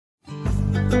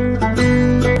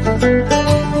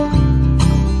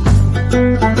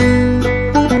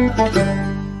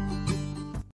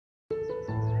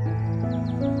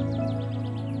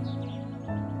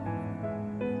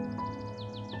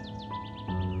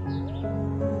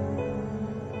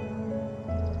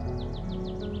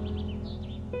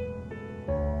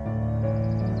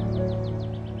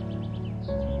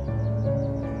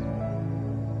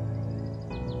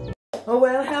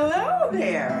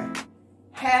there.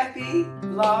 Happy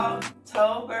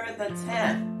Vlogtober the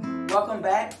 10th. Welcome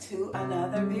back to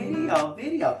another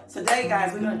video. Today,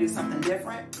 guys, we're going to do something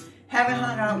different. Haven't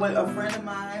hung out with a friend of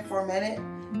mine for a minute.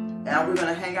 Now we're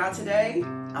going to hang out today.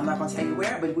 I'm not going to tell you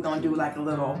where, but we're going to do like a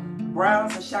little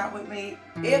browse and shop with me.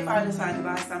 If I decide to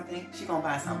buy something, she's going to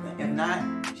buy something. If not,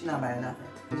 she's not buying nothing.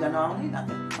 Because I know I don't need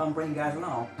nothing. I'm going to bring you guys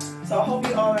along. So I hope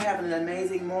you all are having an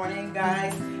amazing morning,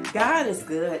 guys. God is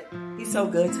good. He's so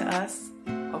good to us.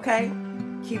 Okay?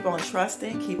 Keep on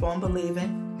trusting. Keep on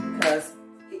believing. Because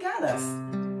He got us.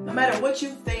 No matter what you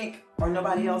think or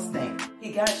nobody else think,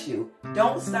 He got you.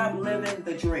 Don't stop living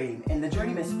the dream. And the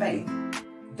dream is faith.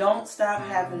 Don't stop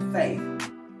having faith.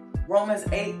 Romans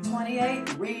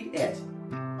 8:28, read it.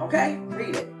 Okay?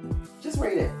 Read it. Just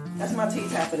read it. That's my tea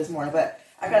tap for this morning. But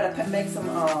I gotta make some,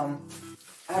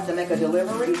 I have to make a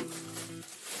delivery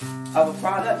of a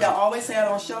product. Y'all always say I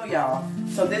don't show y'all.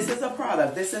 So this is a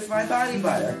product. This is my body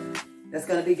butter that's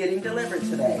gonna be getting delivered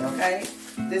today, okay?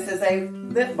 This is a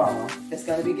lip balm that's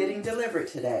gonna be getting delivered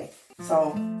today.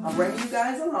 So I'm bringing you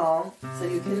guys along so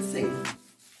you can see.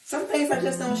 Some things I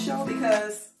just don't show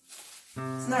because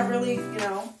it's not really, you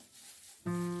know,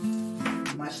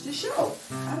 much to show.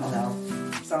 I don't know.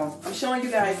 So I'm showing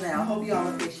you guys now. I hope you all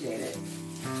appreciate it.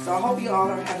 So I hope you all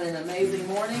are having an amazing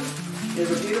morning.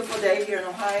 It's a beautiful day here in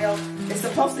Ohio. It's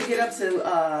supposed to get up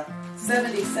to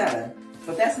 77,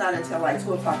 but that's not until like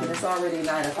 2 o'clock, and it's already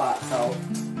 9 o'clock. So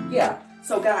yeah.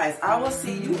 So guys, I will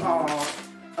see you all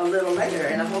a little later,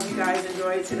 and I hope you guys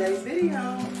enjoyed today's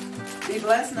video. Be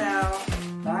blessed now.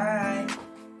 Bye.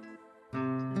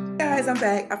 Guys, I'm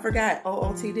back. I forgot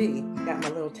OOTD. Got my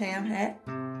little tam hat.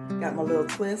 Got my little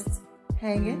twists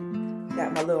hanging.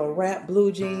 Got my little wrap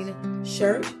blue jean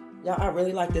shirt. Y'all, I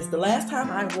really like this. The last time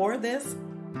I wore this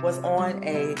was on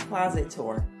a closet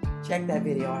tour. Check that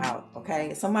video out, okay?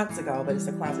 It's some months ago, but it's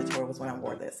a closet tour was when I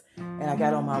wore this. And I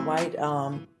got on my white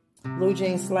blue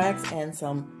jean slacks and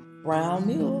some brown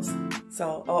mules.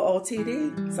 So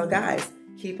OOTD. So guys,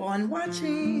 keep on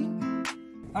watching.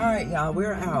 All right, y'all,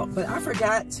 we're out. But I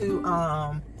forgot to,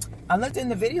 I looked in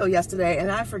the video yesterday and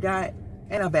I forgot,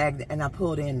 and I bagged and I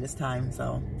pulled in this time.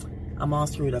 So I'm all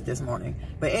screwed up this morning.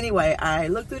 But anyway, I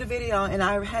looked through the video and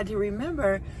I had to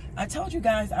remember, I told you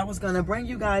guys I was going to bring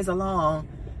you guys along,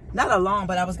 not along,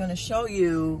 but I was going to show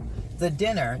you the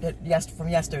dinner from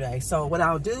yesterday. So what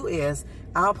I'll do is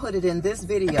I'll put it in this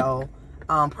video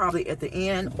probably at the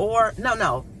end, or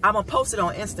no, I'm going to post it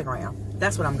on Instagram.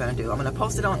 That's what I'm going to do. I'm going to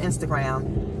post it on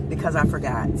Instagram because I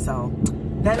forgot. So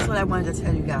that is what I wanted to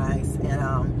tell you guys.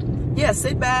 And yeah,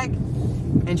 sit back,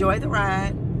 enjoy the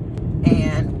ride,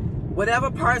 and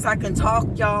whatever parts I can talk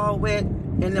y'all with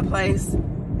in the place,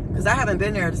 because I haven't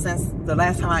been there since the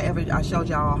last time I showed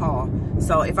y'all a haul.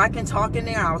 So if I can talk in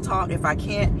there, I'll talk. If I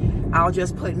can't, I'll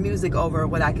just put music over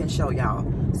what I can show y'all.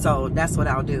 So that's what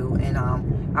I'll do. And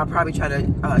I'll probably try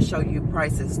to show you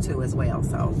prices too as well.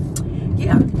 So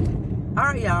yeah. All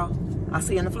right, y'all. I'll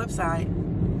see you on the flip side.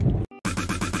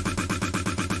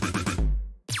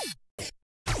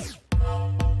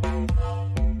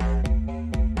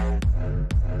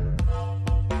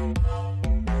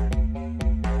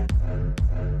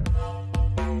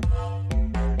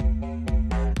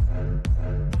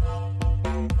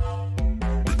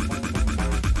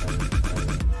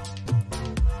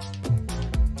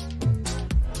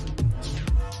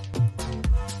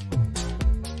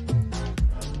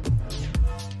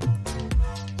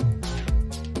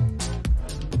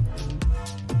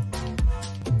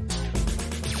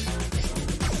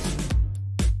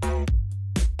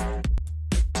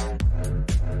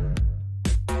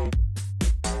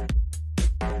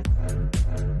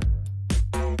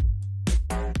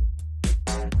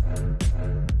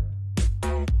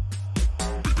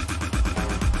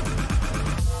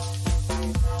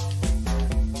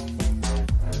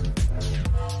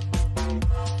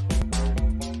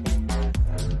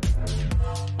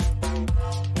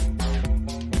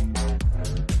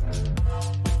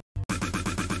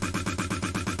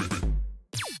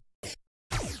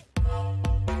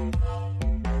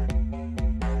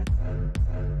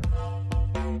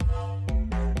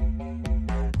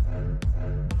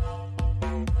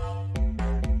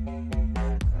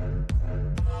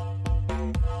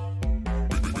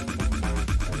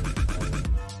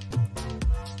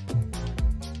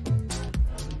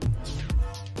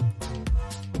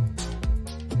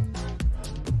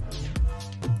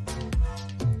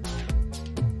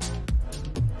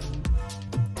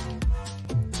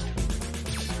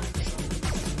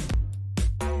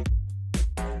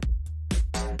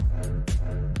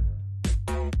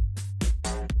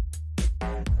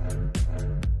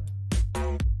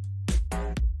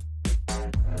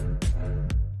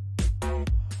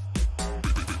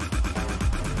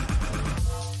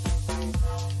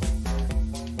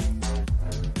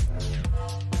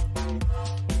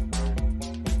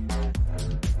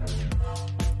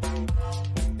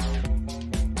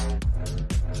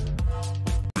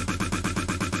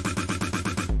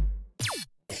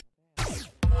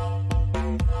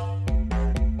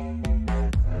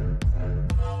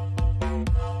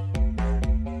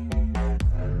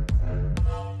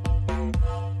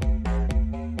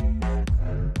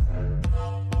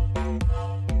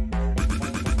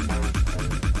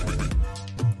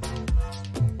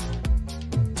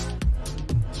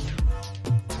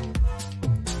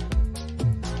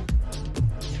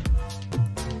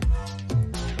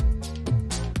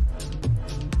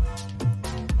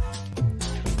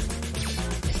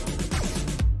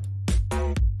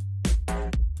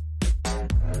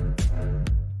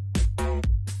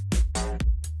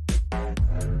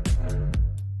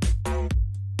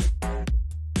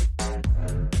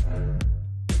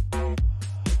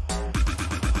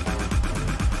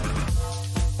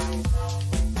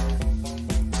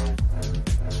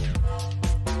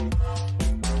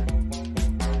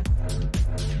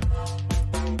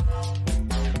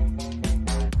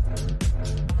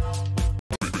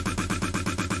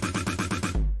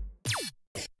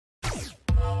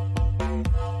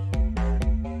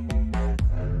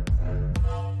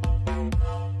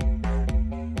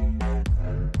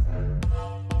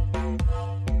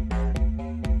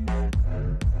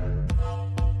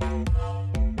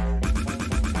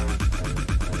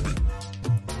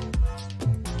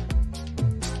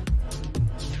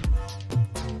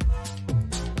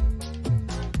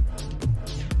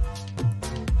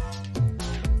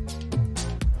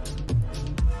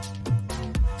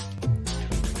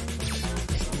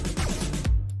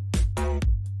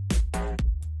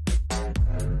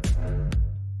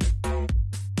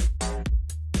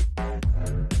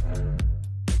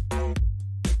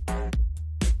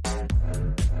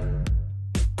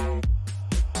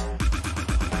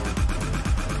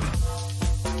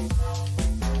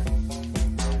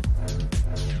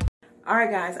 All right,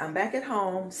 guys, I'm back at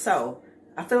home. So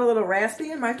I feel a little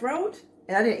raspy in my throat,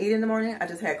 and I didn't eat in the morning. I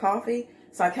just had coffee.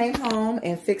 So I came home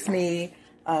and fixed me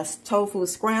a tofu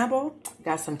scramble.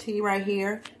 Got some tea right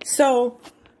here. So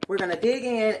we're gonna dig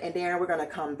in, and then we're gonna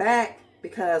come back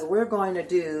because we're going to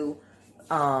do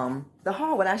the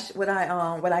haul. What I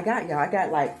got, y'all. I got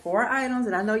like 4 items,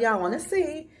 and I know y'all want to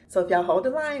see. So if y'all hold the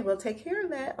line, we'll take care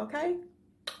of that. Okay.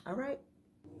 All right.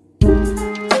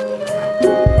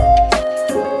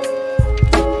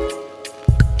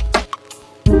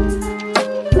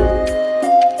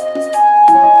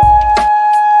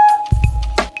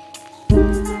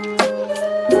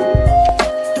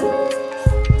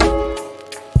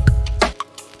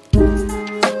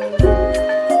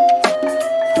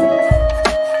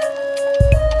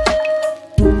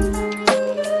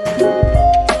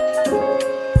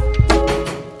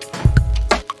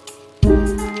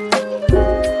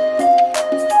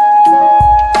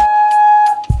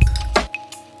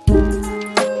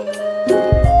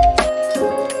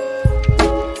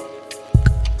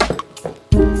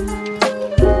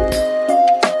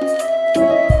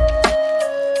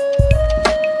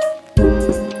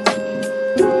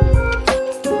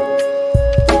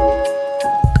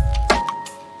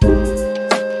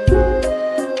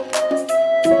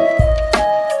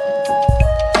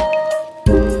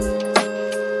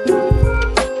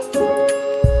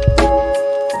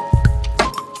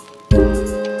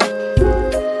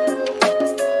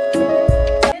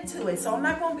 So I'm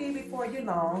not going to be before you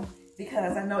long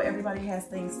because I know everybody has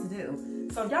things to do.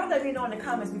 So y'all let me know in the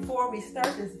comments before we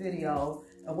start this video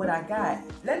of what I got.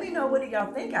 Let me know what do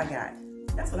y'all think I got.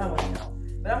 That's what I want to know.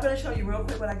 But I'm going to show you real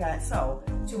quick what I got. So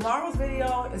tomorrow's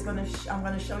video is I'm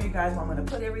going to show you guys where I'm going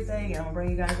to put everything, and I'm going to bring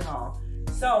you guys along.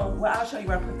 So I'll show you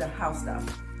where I put the house stuff.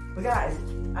 But guys,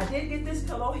 I did get this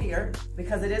pillow here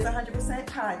because it is 100%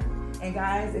 cotton. And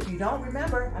guys, if you don't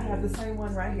remember, I have the same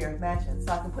one right here matching.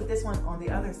 So I can put this one on the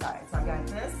other side. So I got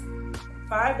this,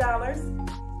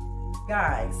 $5.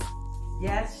 Guys,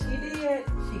 yes, she did.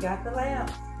 She got the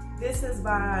lamp. This is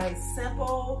by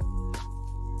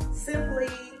Simply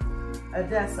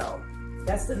Adesso.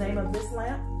 That's the name of this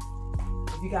lamp.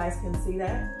 If you guys can see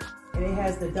that. And it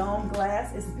has the dome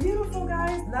glass. It's beautiful,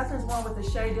 guys. Nothing's wrong with the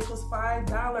shade. This was $5,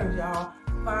 y'all.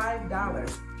 $5.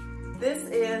 This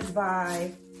is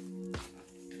by,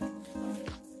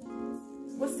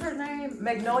 what's her name?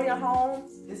 Magnolia Home.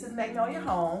 This is Magnolia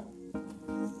Home.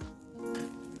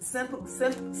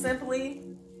 Simply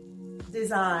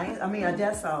Designed.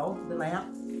 Adesso, the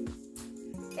lamp.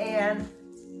 And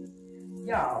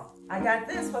y'all, I got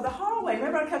this for the hallway.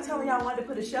 Remember I kept telling y'all I wanted to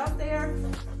put a shelf there?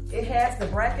 It has the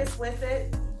brackets with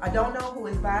it. I don't know who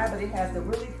it's by, but it has the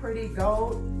really pretty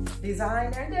gold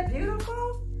design there. Isn't that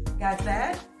beautiful? Got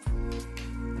that.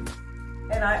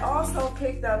 And I also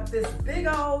picked up this big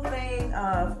old thing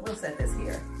of, we'll set this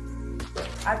here.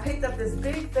 I picked up this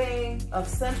big thing of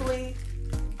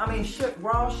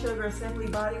raw sugar Simply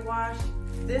Body Wash.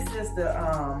 This is the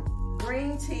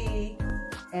green tea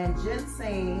and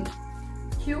ginseng,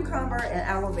 cucumber, and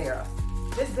aloe vera.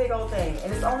 This big old thing,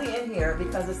 and it's only in here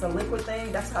because it's a liquid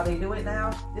thing. That's how they do it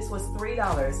now. This was $3,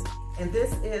 and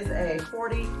this is a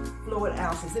 40 fluid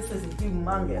ounces. This is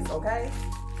humongous, okay?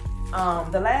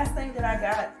 The last thing that I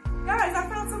got, guys, I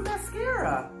found some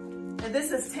mascara, and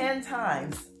this is 10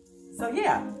 times. So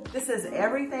yeah, this is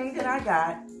everything that I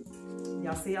got.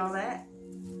 Y'all see all that?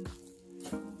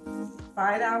 $5,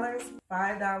 $5,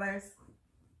 $5.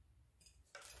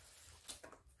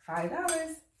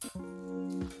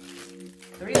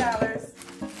 $3,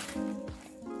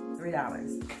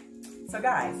 $3. So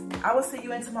guys, I will see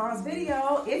you in tomorrow's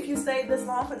video. If you stayed this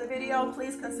long for the video,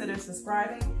 please consider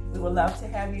subscribing. We would love to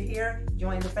have you here.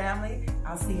 Join the family.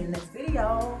 I'll see you in the next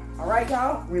video. All right,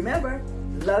 y'all. Remember,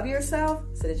 love yourself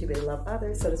so that you may love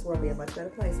others, so this world will be a much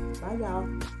better place. Bye, y'all.